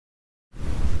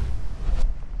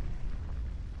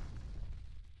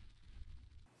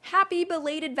happy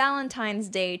belated Valentine's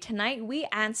Day. Tonight we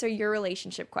answer your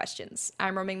relationship questions.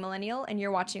 I'm roaming Millennial and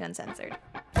you're watching Uncensored.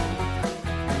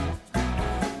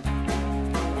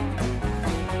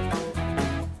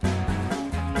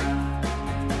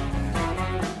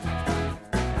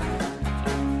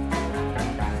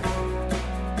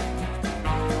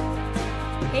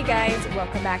 Hey guys,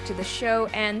 welcome back to the show,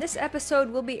 and this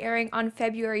episode will be airing on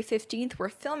February 15th. We're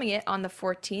filming it on the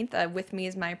 14th. With me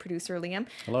is my producer, Liam.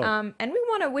 Hello. And we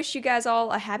want to wish you guys all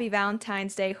a happy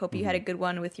Valentine's Day. Hope you had a good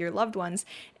one with your loved ones.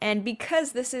 And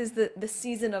because this is the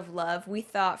season of love, we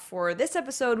thought for this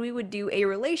episode we would do a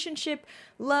relationship,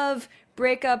 love,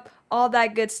 breakup, all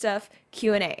that good stuff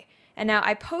Q&A. And now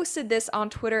I posted this on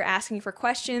Twitter asking for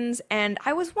questions, and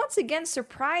I was once again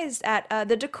surprised at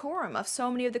the decorum of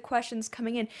so many of the questions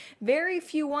coming in. Very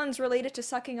few ones related to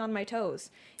sucking on my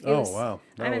toes. Wow.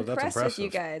 I'm That's impressed with you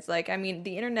impressive. guys. Like, I mean,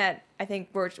 the internet, I think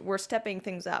we're stepping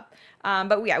things up.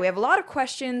 But yeah, we have a lot of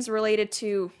questions related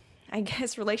to, I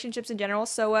guess, relationships in general.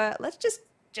 So let's just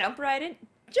jump right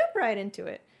into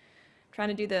it. Trying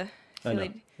to do the I know.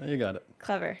 really You got it.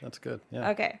 clever. That's good.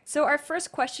 Yeah. Okay, so our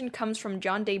first question comes from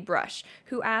John Day Brush,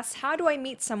 who asks, how do I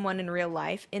meet someone in real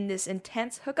life in this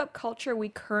intense hookup culture we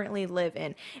currently live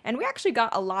in? And we actually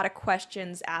got a lot of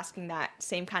questions asking that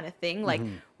same kind of thing. Like,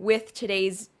 with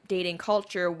today's dating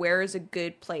culture, where is a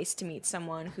good place to meet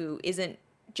someone who isn't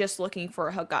just looking for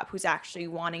a hookup, who's actually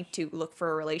wanting to look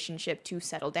for a relationship to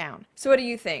settle down? So what do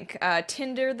you think?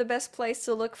 Tinder the best place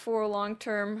to look for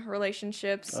long-term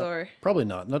relationships, or? Probably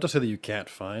not. Not to say that you can't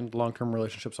find long-term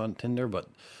relationships on Tinder, but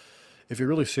if you're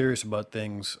really serious about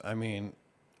things, I mean,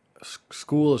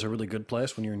 school is a really good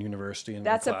place when you're in university and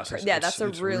That's classes. that's a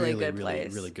It's really good really,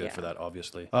 place. really good Yeah. for that,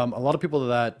 obviously. A lot of people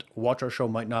that watch our show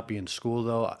might not be in school,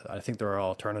 though. I think there are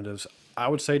alternatives. I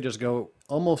would say just go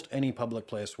almost any public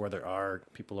place where there are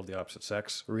people of the opposite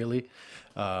sex, really.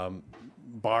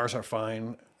 Bars are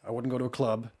fine. I wouldn't go to a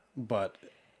club, but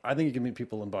I think you can meet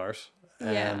people in bars.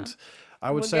 Yeah. And I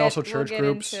would say also church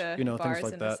groups, you know, things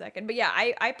like in that. a second. But yeah,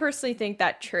 I personally think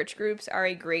that church groups are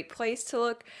a great place to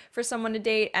look for someone to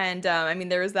date. And I mean,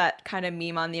 there was that kind of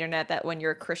meme on the internet that when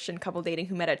you're a Christian couple dating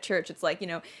who met at church, it's like, you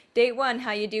know, date 1,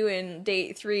 how you doing?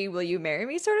 Date 3, will you marry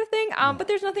me, sort of thing. But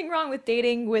there's nothing wrong with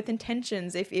dating with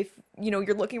intentions. If you know,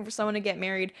 you're looking for someone to get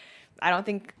married, I don't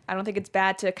think it's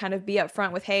bad to kind of be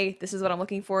upfront with, hey, this is what I'm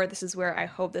looking for. This is where I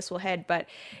hope this will head. But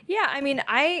yeah, I mean,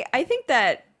 I think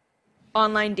that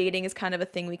online dating is kind of a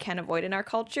thing we can't avoid in our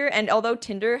culture. And although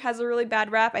Tinder has a really bad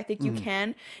rap, I think you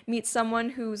can meet someone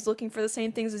who's looking for the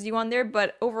same things as you on there.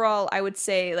 But overall, I would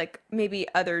say like maybe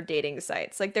other dating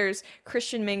sites. Like there's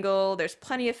Christian Mingle, there's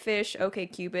Plenty of Fish,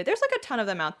 OkCupid. There's like a ton of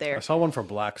them out there. I saw one for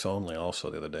blacks only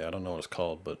also the other day. I don't know what it's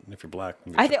called, but if you're black,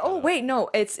 maybe I check think, that oh out. wait, no,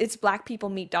 it's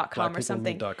blackpeoplemeet.com or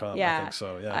something. Blackpeoplemeet.com, Yeah, I think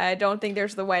so, yeah. I don't think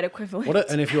there's the white equivalent.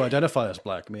 And if you identify as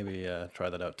black, maybe try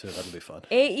that out too. That'll be fun.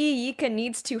 AE Yika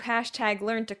needs to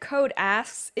 #learn to code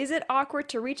asks, is it awkward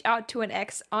to reach out to an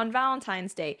ex on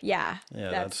Valentine's Day? Yeah. Yeah,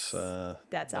 that's a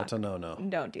no-no.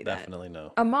 Don't do that. Definitely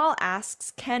no. Amal asks,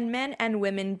 can men and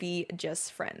women be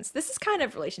just friends? This is kind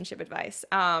of relationship advice.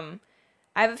 I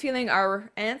have a feeling our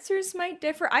answers might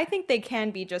differ. I think they can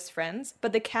be just friends,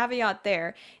 but the caveat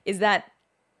there is that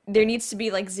there needs to be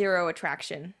like zero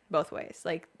attraction both ways.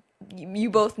 Like you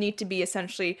both need to be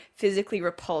essentially physically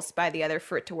repulsed by the other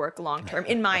for it to work long term,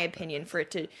 in my opinion, for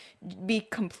it to be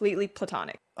completely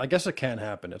platonic. I guess it can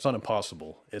happen. It's not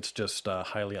impossible. It's just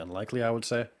highly unlikely, I would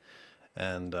say.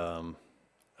 And I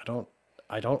don't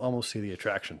almost see the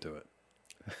attraction to it.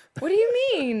 What do you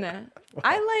mean?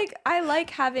 I like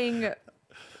having,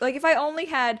 like, if I only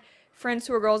had friends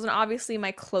who are girls, and obviously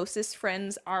my closest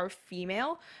friends are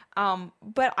female,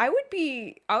 but I would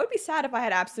be sad if I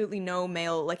had absolutely no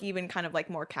male, like even kind of like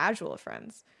more casual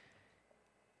friends.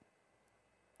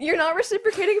 You're not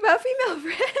reciprocating about female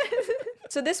friends.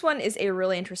 So this one is a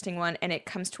really interesting one, and it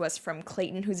comes to us from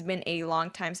Clayton, who's been a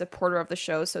longtime supporter of the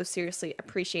show, so seriously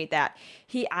appreciate that.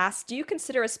 He asks, do you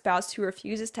consider a spouse who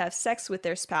refuses to have sex with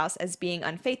their spouse as being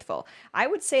unfaithful? I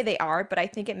would say they are, but I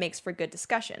think it makes for good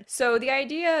discussion. So the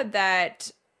idea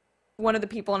that one of the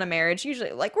people in a marriage,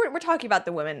 usually, like we're talking about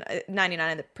the women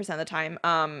 99% of the time,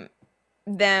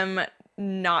 them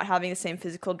not having the same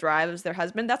physical drive as their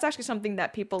husband, that's actually something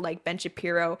that people like Ben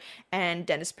Shapiro and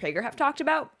Dennis Prager have talked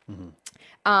about.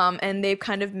 And they've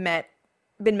kind of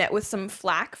been met with some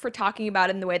flack for talking about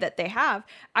it in the way that they have.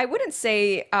 I wouldn't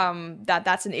say that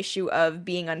that's an issue of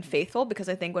being unfaithful, because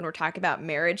I think when we're talking about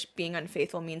marriage, being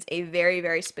unfaithful means a very,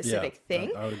 very specific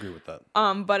thing. I would agree with that.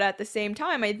 But at the same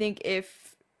time, I think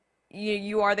if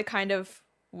you are the kind of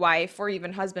wife or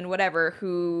even husband, whatever,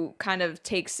 who kind of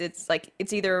takes it's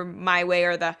either my way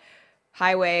or the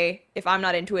highway. If I'm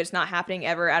not into it, it's not happening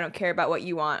ever. I don't care about what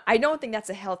you want. I don't think that's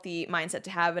a healthy mindset to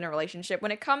have in a relationship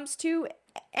when it comes to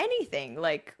anything,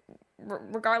 like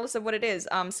regardless of what it is.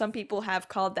 Some people have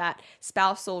called that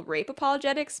spousal rape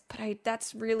apologetics, but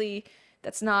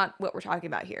that's not what we're talking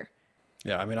about here.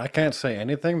 Yeah, I mean, I can't say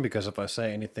anything because if I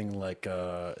say anything like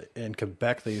in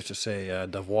Quebec, they used to say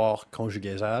devoir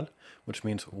conjugal, which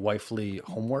means wifely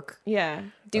homework. Yeah,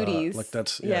 duties. Like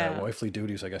that's, yeah, wifely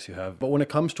duties, I guess you have. But when it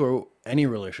comes to any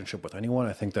relationship with anyone,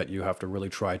 I think that you have to really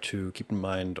try to keep in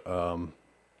mind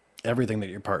everything that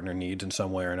your partner needs in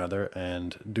some way or another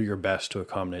and do your best to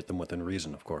accommodate them within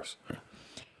reason, of course.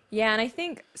 Yeah, and I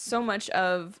think so much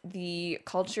of the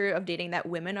culture of dating that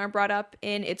women are brought up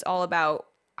in, it's all about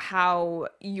how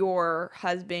your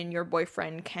husband, your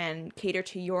boyfriend can cater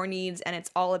to your needs and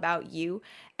it's all about you.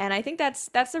 And I think that's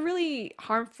a really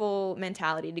harmful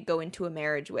mentality to go into a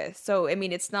marriage with. So, I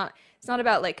mean, it's not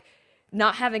about like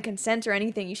not having consent or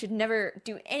anything. You should never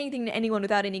do anything to anyone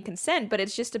without any consent, but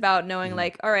it's just about knowing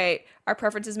like, all right, our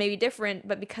preferences may be different,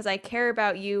 but because I care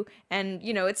about you and,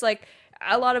 it's like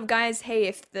a lot of guys, hey,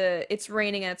 if it's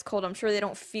raining and it's cold, I'm sure they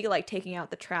don't feel like taking out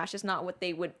the trash. It's not what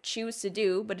they would choose to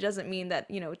do, but it doesn't mean that,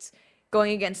 it's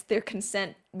going against their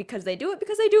consent because they do it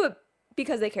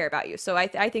because they care about you. So I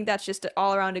think that's just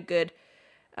all around a good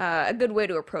way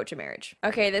to approach a marriage.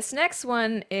 Okay, this next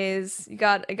one is I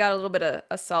got a little bit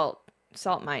of salt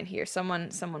mine here. Someone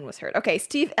was hurt. Okay,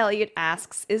 Steve Elliott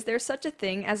asks, is there such a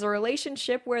thing as a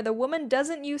relationship where the woman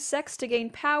doesn't use sex to gain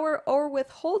power or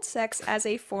withhold sex as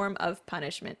a form of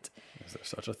punishment? Is there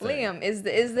such a thing? Liam, is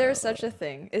there such a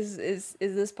thing? Is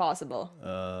this possible?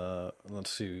 Let's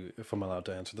see if I'm allowed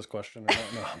to answer this question or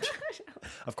not. No,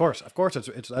 of course,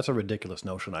 it's that's a ridiculous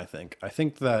notion. I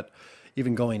think that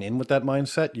even going in with that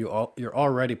mindset, you're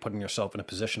already putting yourself in a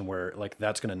position where like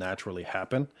that's going to naturally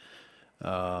happen.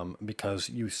 Because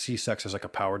you see sex as like a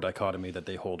power dichotomy that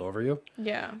they hold over you.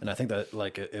 Yeah. And I think that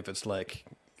like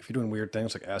if you're doing weird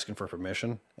things like asking for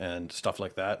permission and stuff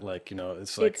like that, like,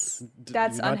 it's like that's you're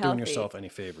not unhealthy. doing yourself any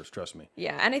favors, trust me.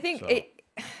 Yeah, and I think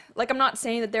like I'm not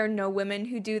saying that there are no women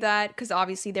who do that because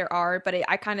obviously there are, but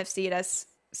I kind of see it as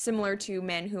similar to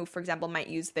men who, for example, might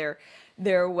use their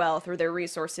wealth or their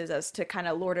resources as to kind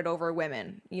of lord it over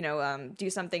women. Do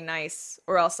something nice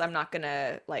or else I'm not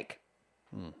gonna like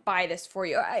buy this for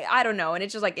you. I don't know. And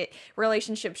it's just like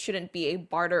relationships shouldn't be a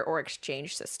barter or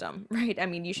exchange system, right? I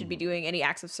mean, you should be doing any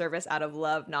acts of service out of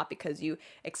love, not because you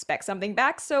expect something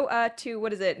back. So to,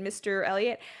 what is it, Mr.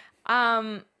 Elliott?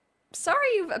 Sorry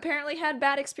you've apparently had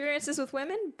bad experiences with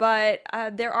women, but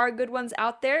there are good ones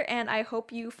out there, and I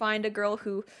hope you find a girl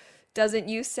who doesn't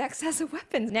use sex as a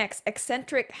weapon. Next,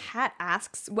 Eccentric Hat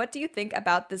asks, what do you think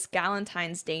about this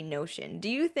Valentine's Day notion? Do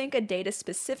you think a day to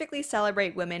specifically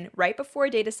celebrate women right before a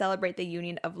day to celebrate the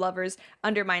union of lovers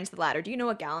undermines the latter? Do you know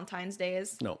what Valentine's Day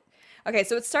is? No. Okay,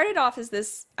 so it started off as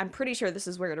this, I'm pretty sure this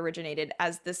is where it originated,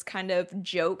 as this kind of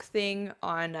joke thing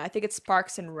on, I think it's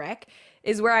Sparks and Rec,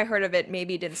 is where I heard of it.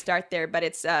 Maybe it didn't start there, but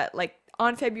it's like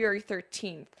on February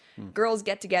 13th, girls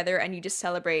get together and you just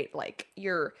celebrate like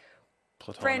your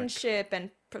friendship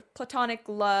and platonic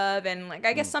love, and like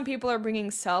I guess some people are bringing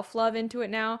self-love into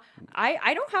it now.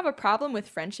 I don't have a problem with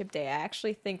Friendship Day. I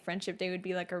actually think Friendship Day would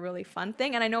be like a really fun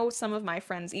thing, and I know some of my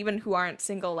friends, even who aren't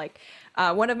single, like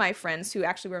one of my friends who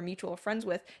actually we're mutual friends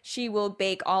with, she will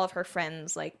bake all of her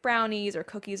friends like brownies or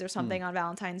cookies or something on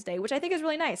Valentine's Day, which I think is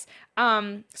really nice. So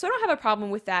I don't have a problem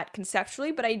with that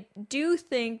conceptually, but I do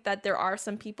think that there are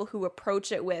some people who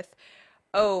approach it with,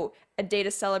 oh, a day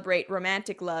to celebrate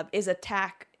romantic love is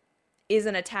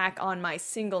an attack on my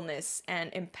singleness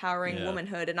and empowering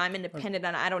womanhood, and I'm independent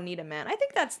and I don't need a man. I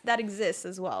think that exists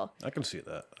as well. I can see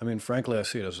that. I mean, frankly, I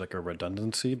see it as like a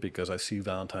redundancy because I see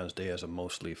Valentine's Day as a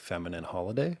mostly feminine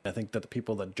holiday. I think that the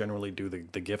people that generally do the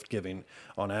gift giving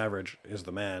on average is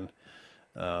the man.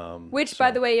 Which, by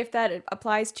the way, if that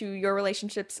applies to your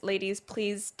relationships, ladies,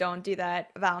 please don't do that.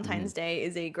 Valentine's Day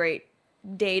is a great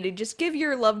day to just give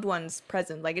your loved ones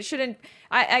present. Like it shouldn't,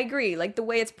 I agree, like the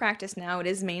way it's practiced now, it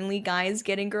is mainly guys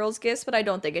getting girls gifts, but I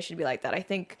don't think it should be like that. I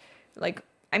think like,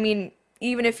 I mean,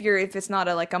 even if it's not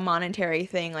a monetary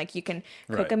thing, like you can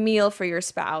cook a meal for your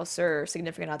spouse or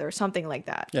significant other or something like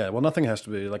that. Yeah, well, nothing has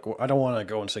to be like, I don't want to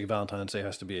go and say Valentine's Day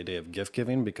has to be a day of gift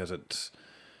giving because it's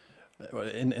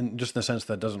in just in the sense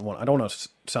that I don't want to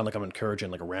sound like I'm encouraging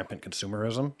like a rampant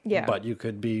consumerism. Yeah. But you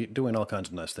could be doing all kinds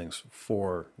of nice things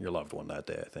for your loved one that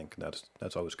day. I think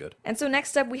that's always good. And so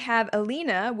next up we have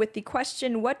Alina with the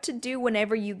question, what to do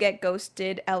whenever you get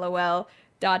ghosted, LOL, ...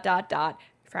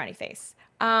 frowny face.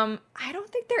 I don't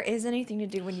think there is anything to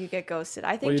do when you get ghosted.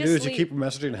 I think what you just do is you keep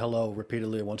messaging hello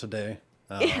repeatedly once a day.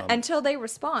 Until they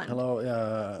respond. Hello,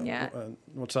 Yeah.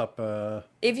 what's up?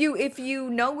 If you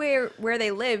know where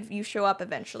they live, you show up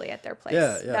eventually at their place.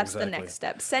 Yeah, That's the exactly. next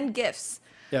step. Send gifts.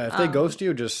 Yeah, if they ghost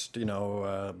you, just,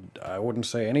 I wouldn't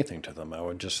say anything to them. I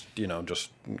would just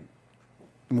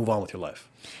move on with your life.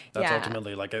 That's Yeah.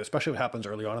 ultimately, like, especially if it happens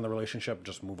early on in the relationship,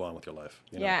 just move on with your life.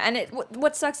 Yeah, and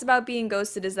what sucks about being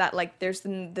ghosted is that like there's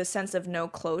the sense of no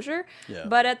closure. Yeah.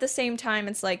 But at the same time,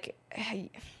 it's like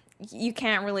you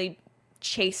can't really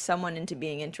chase someone into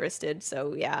being interested.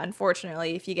 So yeah,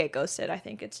 unfortunately, if you get ghosted, I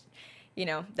think it's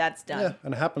that's done. Yeah,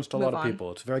 and it happens to a lot Move of on.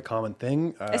 people. It's a very common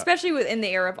thing. Especially in the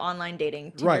era of online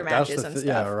dating, Tinder Right, that's matches the and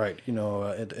yeah, stuff. right.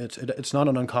 It's not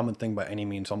an uncommon thing by any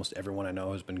means. Almost everyone I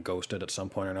know has been ghosted at some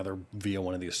point or another via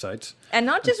one of these sites. And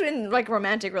not just in like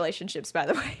romantic relationships, by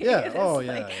the way. Yeah, It's oh,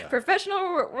 like, yeah.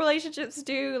 Professional relationships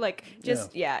do like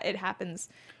just it happens.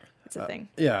 It's a thing.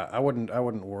 Yeah, I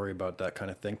wouldn't worry about that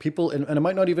kind of thing. People, and it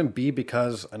might not even be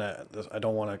because, and I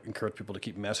don't want to encourage people to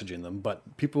keep messaging them,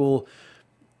 but people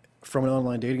from an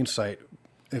online dating site,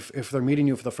 if they're meeting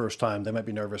you for the first time, they might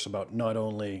be nervous about not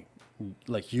only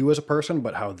like you as a person,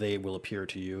 but how they will appear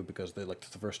to you, because they like it's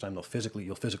the first time you'll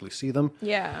physically see them.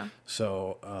 Yeah.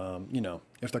 So,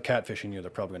 if they're catfishing you,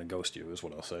 they're probably going to ghost you, is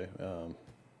what I'll say.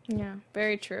 Yeah,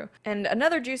 very true. And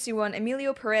another juicy one,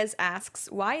 Emilio Perez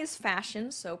asks, why is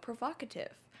fashion so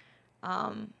provocative?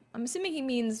 I'm assuming he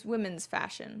means women's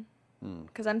fashion.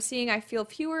 Because I feel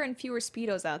fewer and fewer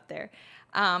Speedos out there.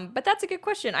 But that's a good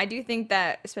question. I do think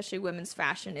that especially women's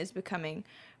fashion is becoming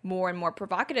more and more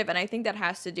provocative. And I think that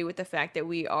has to do with the fact that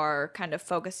we are kind of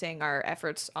focusing our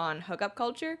efforts on hookup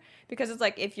culture. Because it's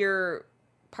like if you're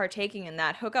partaking in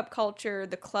that hookup culture,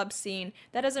 the club scene,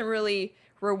 that doesn't really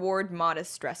reward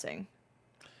modest dressing.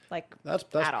 Like That's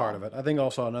at part all. of it. I think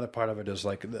also another part of it is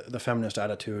like the feminist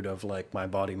attitude of like my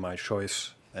body, my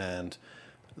choice, and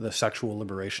the sexual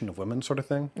liberation of women sort of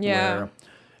thing. Yeah. Where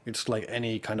it's like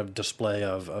any kind of display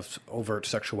of overt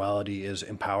sexuality is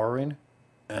empowering.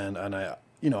 And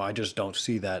I just don't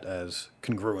see that as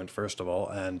congruent, first of all.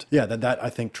 And yeah, that I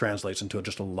think translates into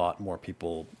just a lot more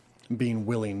people being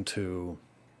willing to,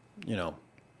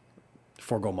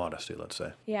 forego modesty, let's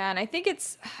say. Yeah, and I think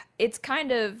it's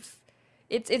kind of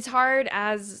it's hard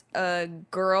as a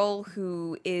girl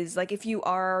who is like if you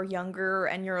are younger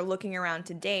and you're looking around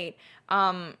to date,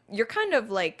 you're kind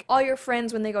of like all your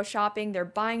friends when they go shopping, they're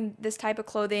buying this type of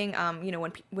clothing.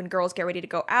 When girls get ready to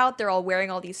go out, they're all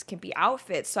wearing all these skimpy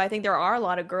outfits. So I think there are a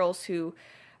lot of girls who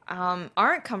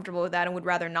aren't comfortable with that and would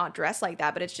rather not dress like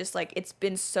that. But it's just like it's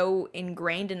been so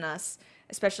ingrained in us,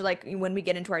 especially like when we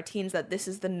get into our teens, that this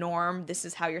is the norm. This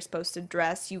is how you're supposed to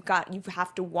dress. You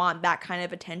have to want that kind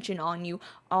of attention on you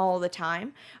all the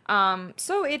time.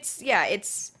 So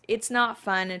it's not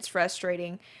fun. It's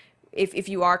frustrating if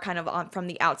you are kind of from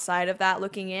the outside of that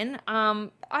looking in.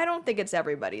 I don't think it's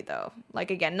everybody though.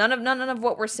 Like again, none of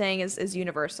what we're saying is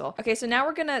universal. Okay, so now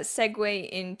we're gonna segue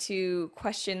into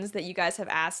questions that you guys have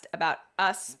asked about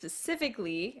us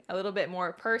specifically, a little bit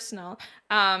more personal.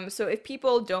 So if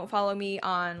people don't follow me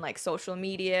on like social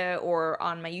media or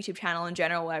on my YouTube channel in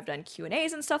general, where I've done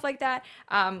Q&As and stuff like that,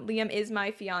 Liam is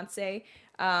my fiance.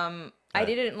 I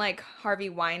didn't like Harvey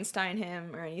Weinstein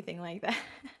him or anything like that.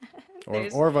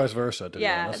 Or vice versa, to be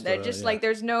Yeah, honest. they're just like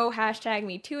there's no hashtag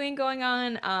me tooing going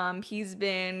on. He's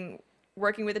been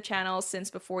working with the channel since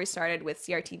before he started with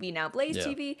CRTV, now Blaze Yeah.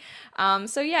 TV.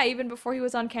 So yeah, even before he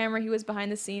was on camera, he was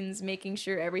behind the scenes making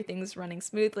sure everything's running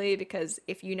smoothly, because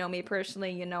if you know me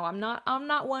personally, you know I'm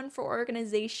not one for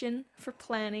organization, for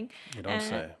planning. You don't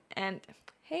say. And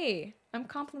hey, I'm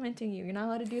complimenting you. You're not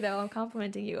allowed to do that while I'm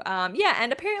complimenting you. Yeah,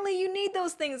 and apparently you need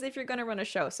those things if you're going to run a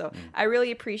show. So I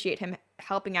really appreciate him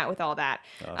helping out with all that.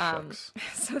 Oh, shucks.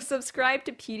 So subscribe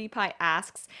to PewDiePie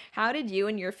asks, how did you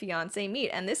and your fiance meet?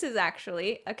 And this is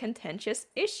actually a contentious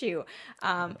issue.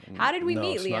 How did we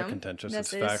meet, it's Liam? not contentious.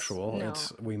 It's factual. No.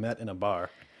 We met in a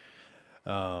bar,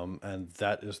 and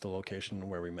that is the location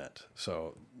where we met.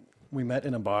 So we met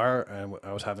in a bar, and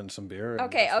I was having some beer.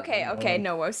 And Okay.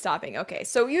 No, we're stopping. Okay.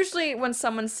 So usually when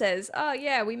someone says, oh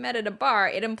yeah, we met at a bar,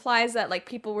 it implies that like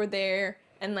people were there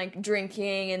and like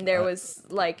drinking and there was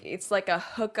like, it's like a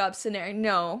hookup scenario.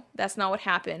 No, that's not what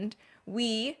happened.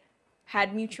 We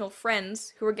had mutual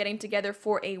friends who were getting together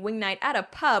for a wing night at a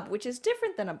pub, which is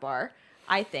different than a bar,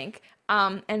 I think.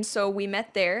 And so we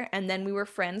met there, and then we were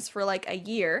friends for like a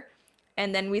year.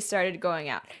 And then we started going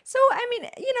out. So, I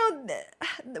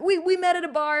mean, we met at a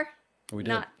bar. We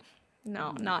did.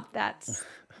 Not that.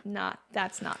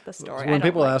 That's not the story. I When don't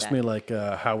people like ask that. me like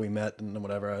how we met and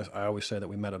whatever, I always say that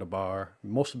we met at a bar,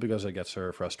 mostly because it gets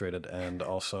her frustrated, and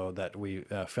also that we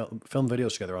film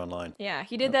videos together online. Yeah,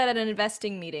 he did that at an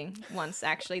investing meeting once,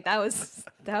 actually. That was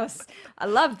I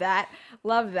love that.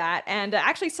 Love that. And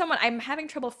actually someone I'm having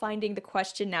trouble finding the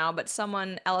question now, but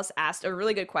someone else asked a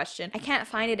really good question. I can't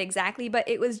find it exactly, but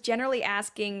it was generally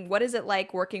asking what is it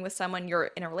like working with someone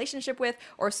you're in a relationship with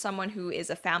or someone who is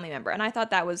a family member. And I thought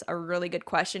that was a really good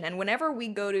question. And whenever we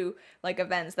go to like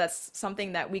events, that's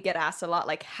something that we get asked a lot,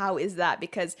 like how is that?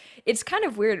 Because it's kind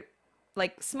of weird,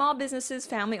 like small businesses,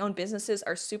 family owned businesses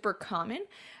are super common,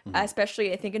 Hmm.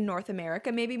 especially I think in North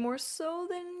America, maybe more so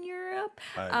than Europe.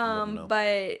 I wouldn't know.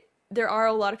 But there are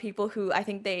a lot of people who I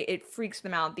think it freaks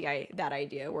them out that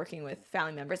idea working with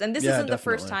family members. And this Yeah, isn't the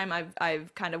first definitely. time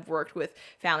I've kind of worked with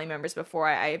family members before.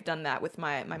 I've done that with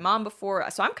my mom before,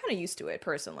 so I'm kind of used to it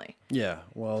personally. Yeah,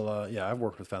 well, yeah, I've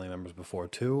worked with family members before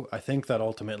too. I think that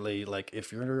ultimately, like,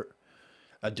 if you're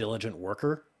a diligent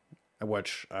worker,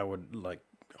 which I would like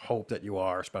hope that you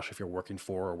are, especially if you're working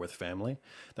for or with family,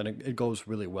 then it goes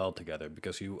really well together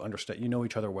because you know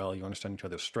each other well, you understand each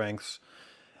other's strengths,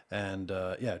 and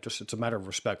yeah, just it's a matter of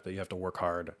respect that you have to work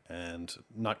hard and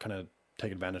not kind of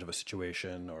take advantage of a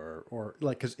situation or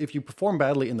like because if you perform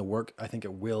badly in the work, I think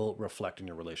it will reflect in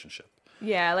your relationship.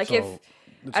 Yeah, like if So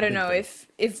it's I a don't big know, thing.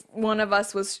 if one of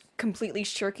us was completely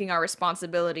shirking our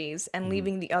responsibilities and Hmm.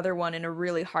 leaving the other one in a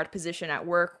really hard position at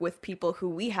work with people who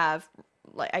we have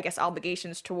like I guess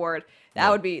obligations toward, Yeah.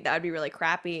 that would be really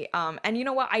crappy. And you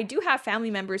know what? I do have family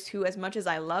members who, as much as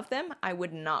I love them, I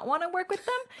would not want to work with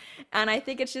them. And I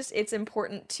think it's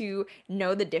important to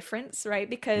know the difference, right?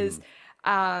 Because Hmm.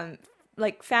 um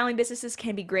like family businesses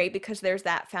can be great because there's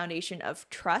that foundation of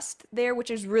trust there, which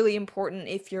is really important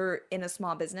if you're in a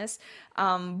small business.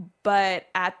 But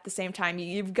at the same time,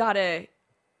 you've got to,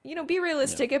 be Yeah.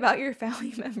 realistic about your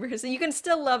family members. And you can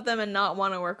still love them and not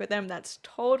want to work with them. That's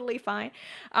totally fine.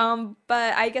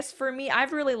 But I guess for me,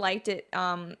 I've really liked it,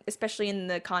 especially in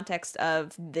the context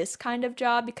of this kind of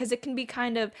job, because it can be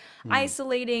kind of Hmm.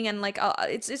 isolating and like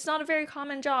it's not a very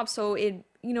common job. So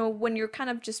when you're kind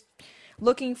of just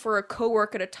looking for a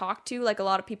coworker to talk to, like a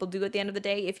lot of people do at the end of the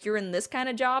day, if you're in this kind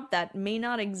of job, that may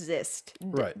not exist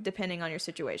Right. depending on your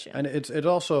situation. And it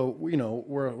also,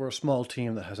 we're a small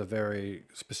team that has a very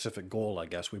specific goal, I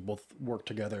guess. We both work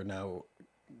together now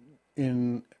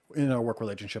in in our work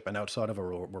relationship and outside of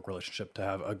our work relationship to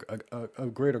have a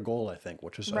greater goal, I think,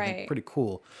 which is I think Right. pretty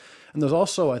cool. And there's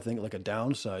also I think like a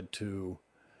downside to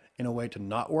in a way to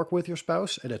not work with your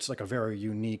spouse, and it's like a very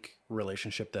unique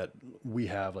relationship that we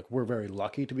have. Like we're very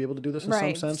lucky to be able to do this in some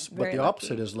Right. sense, but Very the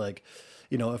opposite lucky. is like,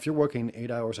 if you're working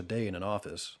 8 hours a day in an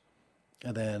office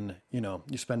and then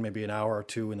you spend maybe an hour or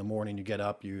two in the morning, you get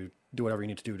up, you do whatever you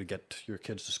need to do to get your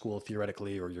kids to school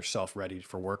theoretically or yourself ready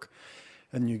for work,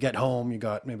 and you get home, you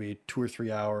got maybe 2 or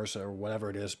 3 hours or whatever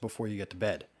it is before you get to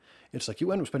bed. It's like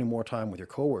you end up spending more time with your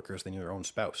coworkers than your own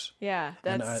spouse. Yeah,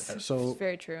 And that's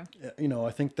very true.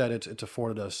 I think that it's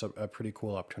afforded us a pretty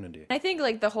cool opportunity. I think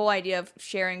like the whole idea of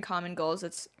sharing common goals,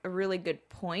 it's a really good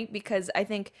point because I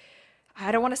think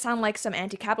I don't want to sound like some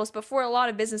anti-capitalist, but for a lot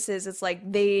of businesses, it's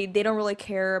like they don't really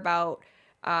care about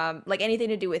like anything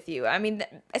to do with you. I mean,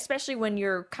 especially when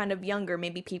you're kind of younger,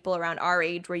 maybe people around our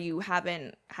age where you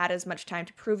haven't had as much time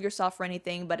to prove yourself or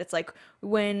anything. But it's like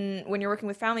when you're working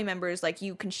with family members, like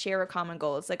you can share a common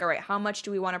goal. It's like, all right, how much do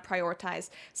we want to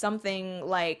prioritize something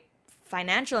like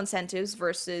financial incentives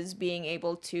versus being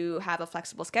able to have a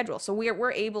flexible schedule. So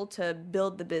we're able to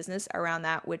build the business around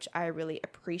that, which I really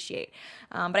appreciate.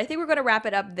 But I think we're going to wrap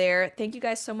it up there. Thank you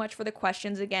guys so much for the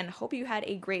questions. Again, hope you had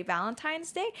a great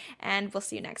Valentine's Day, and we'll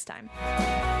see you next time.